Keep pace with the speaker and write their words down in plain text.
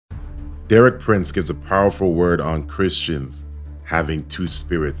Derek Prince gives a powerful word on Christians having two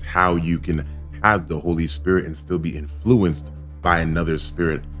spirits, how you can have the Holy Spirit and still be influenced by another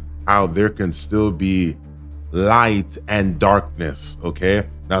spirit, how there can still be light and darkness. Okay,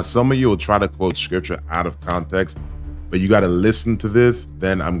 now some of you will try to quote scripture out of context, but you got to listen to this.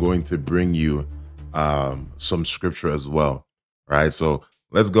 Then I'm going to bring you some scripture as well. All right, so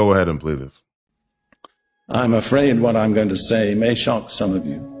let's go ahead and play this. I'm afraid what I'm going to say may shock some of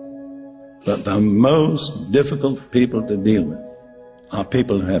you, but the most difficult people to deal with are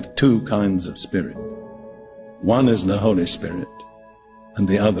people who have two kinds of spirit. One is the Holy Spirit, and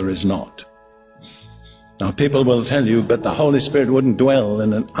the other is not. Now, people will tell you, but the Holy Spirit wouldn't dwell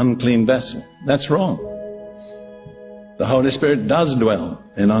in an unclean vessel. That's wrong. The Holy Spirit does dwell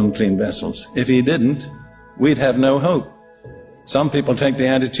in unclean vessels. If he didn't, we'd have no hope. Some people take the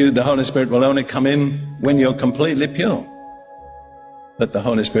attitude the Holy Spirit will only come in when you're completely pure. But the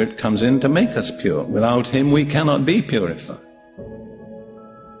Holy Spirit comes in to make us pure. Without him, we cannot be purified.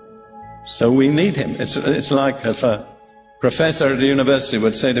 So we need him. It's like if a professor at a university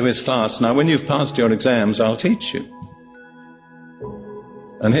would say to his class, now when you've passed your exams, I'll teach you.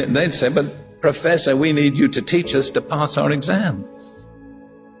 And they'd say, but professor, we need you to teach us to pass our exams.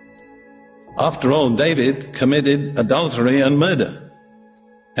 After all, David committed adultery and murder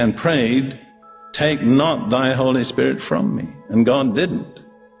and prayed, take not thy Holy Spirit from me. And God didn't.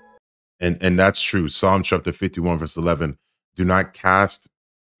 And that's true. Psalm chapter 51, verse 11, do not cast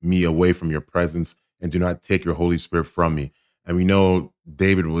me away from your presence and do not take your Holy Spirit from me. And we know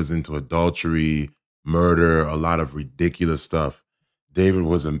David was into adultery, murder, a lot of ridiculous stuff. David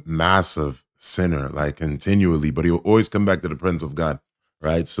was a massive sinner, like continually, but he will always come back to the presence of God,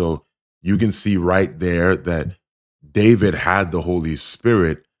 right? So you can see right there that David had the Holy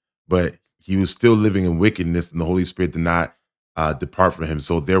Spirit, but he was still living in wickedness, and the Holy Spirit did not depart from him.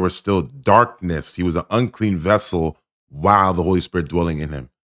 So there was still darkness. He was an unclean vessel while the Holy Spirit dwelling in him.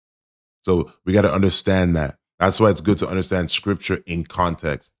 So we got to understand that. That's why it's good to understand scripture in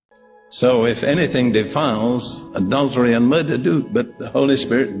context. So if anything defiles, adultery and murder do, but the Holy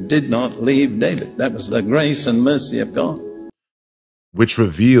Spirit did not leave David. That was the grace and mercy of God. Which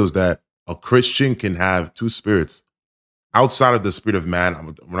reveals that a Christian can have two spirits. Outside of the spirit of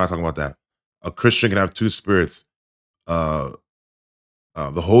man, we're not talking about that. A Christian can have two spirits. The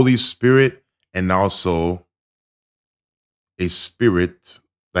Holy Spirit and also a spirit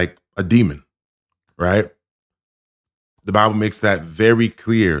like a demon, right? The Bible makes that very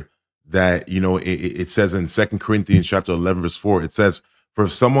clear that, you know, it says in 2 Corinthians chapter 11, verse 4, it says, for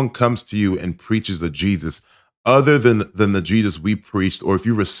if someone comes to you and preaches a Jesus other than the Jesus we preached, or if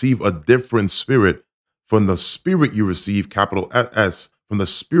you receive a different spirit from the spirit you received, capital S, from the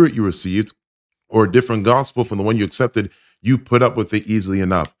spirit you received, or a different gospel from the one you accepted, you put up with it easily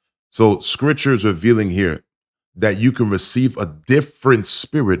enough. So scripture is revealing here that you can receive a different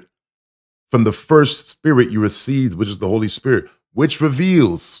spirit from the first spirit you received, which is the Holy Spirit, which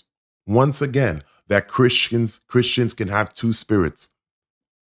reveals once again that Christians can have two spirits,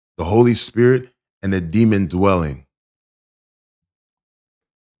 the Holy Spirit and the demon dwelling.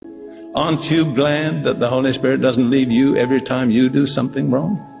 Aren't you glad that the Holy Spirit doesn't leave you every time you do something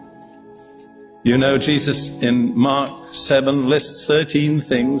wrong? You know, Jesus in Mark 7 lists 13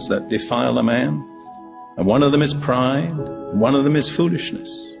 things that defile a man. And one of them is pride. One of them is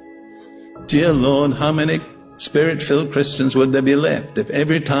foolishness. Dear Lord, how many Spirit-filled Christians would there be left if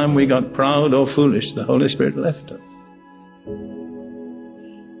every time we got proud or foolish, the Holy Spirit left us?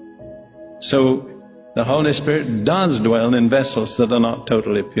 So the Holy Spirit does dwell in vessels that are not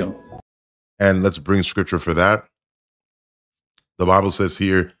totally pure. And let's bring scripture for that. The Bible says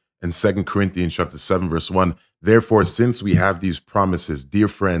here in 2 Corinthians chapter 7, verse 1, therefore, since we have these promises, dear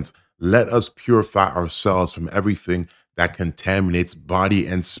friends, let us purify ourselves from everything that contaminates body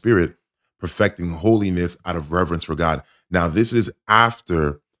and spirit, perfecting holiness out of reverence for God. Now, this is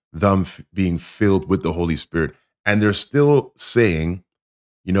after them being filled with the Holy Spirit. And they're still saying,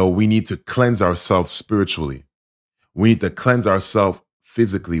 you know, we need to cleanse ourselves spiritually. We need to cleanse ourselves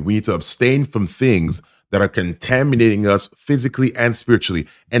physically. We need to abstain from things that are contaminating us physically and spiritually.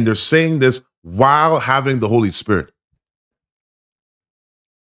 And they're saying this while having the Holy Spirit.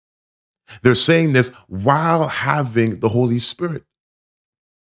 They're saying this while having the Holy Spirit.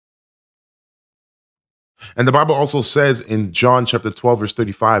 And the Bible also says in John chapter 12, verse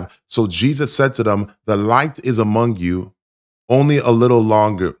 35, so Jesus said to them, the light is among you only a little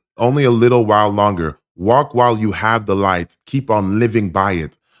while longer. Walk while you have the light. Keep on living by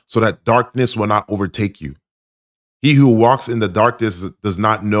it so that darkness will not overtake you. He who walks in the darkness does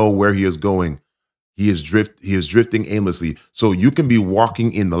not know where he is going. He is drifting aimlessly. So you can be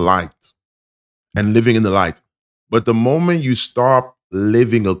walking in the light and living in the light. But the moment you stop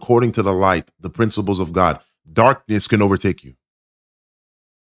living according to the light, the principles of God, darkness can overtake you.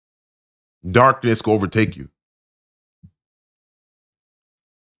 Darkness can overtake you.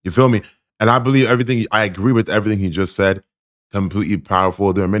 You feel me? And I believe everything, I agree with everything he just said. Completely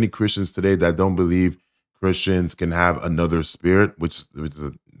powerful. There are many Christians today that don't believe Christians can have another spirit, which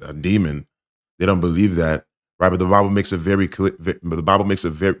is a demon. They don't believe that, right? But the Bible makes it very clear. The Bible makes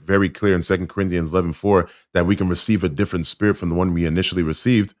it very, very clear in 2 Corinthians 11:4 that we can receive a different spirit from the one we initially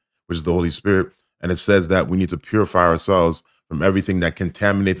received, which is the Holy Spirit. And it says that we need to purify ourselves from everything that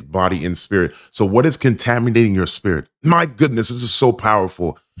contaminates body and spirit. So what is contaminating your spirit? My goodness, this is so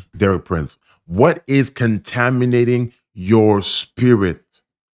powerful, Derek Prince. What is contaminating your spirit?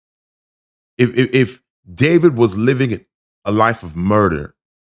 If David was living a life of murder,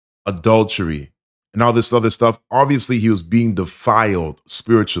 adultery, and all this other stuff, obviously he was being defiled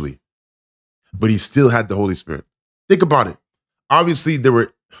spiritually, but he still had the Holy Spirit. Think about it. Obviously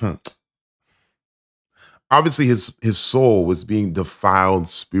obviously his soul was being defiled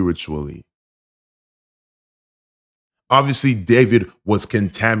spiritually. Obviously, David was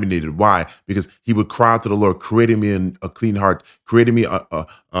contaminated. Why? Because he would cry out to the Lord, creating me a clean heart, creating me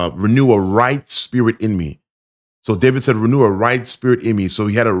renew a right spirit in me. So David said, renew a right spirit in me. So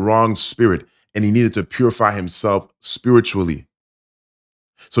he had a wrong spirit and he needed to purify himself spiritually.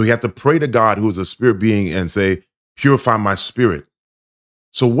 So he had to pray to God, who is a spirit being, and say, purify my spirit.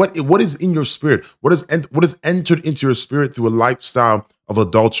 So what is in your spirit? What is entered into your spirit through a lifestyle of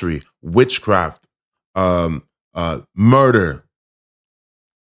adultery, witchcraft, murder?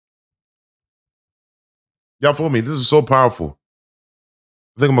 Y'all feel me? This is so powerful.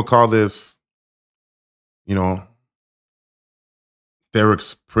 I think I'm gonna call this, Derek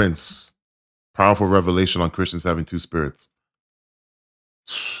Prince, powerful revelation on Christians having two spirits.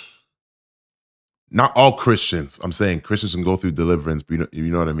 Not all Christians. I'm saying Christians can go through deliverance, but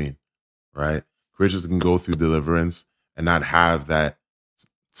you know what I mean, right? Christians can go through deliverance and not have that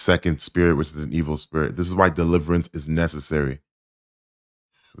second spirit, which is an evil spirit. This is why deliverance is necessary.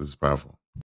 This is powerful.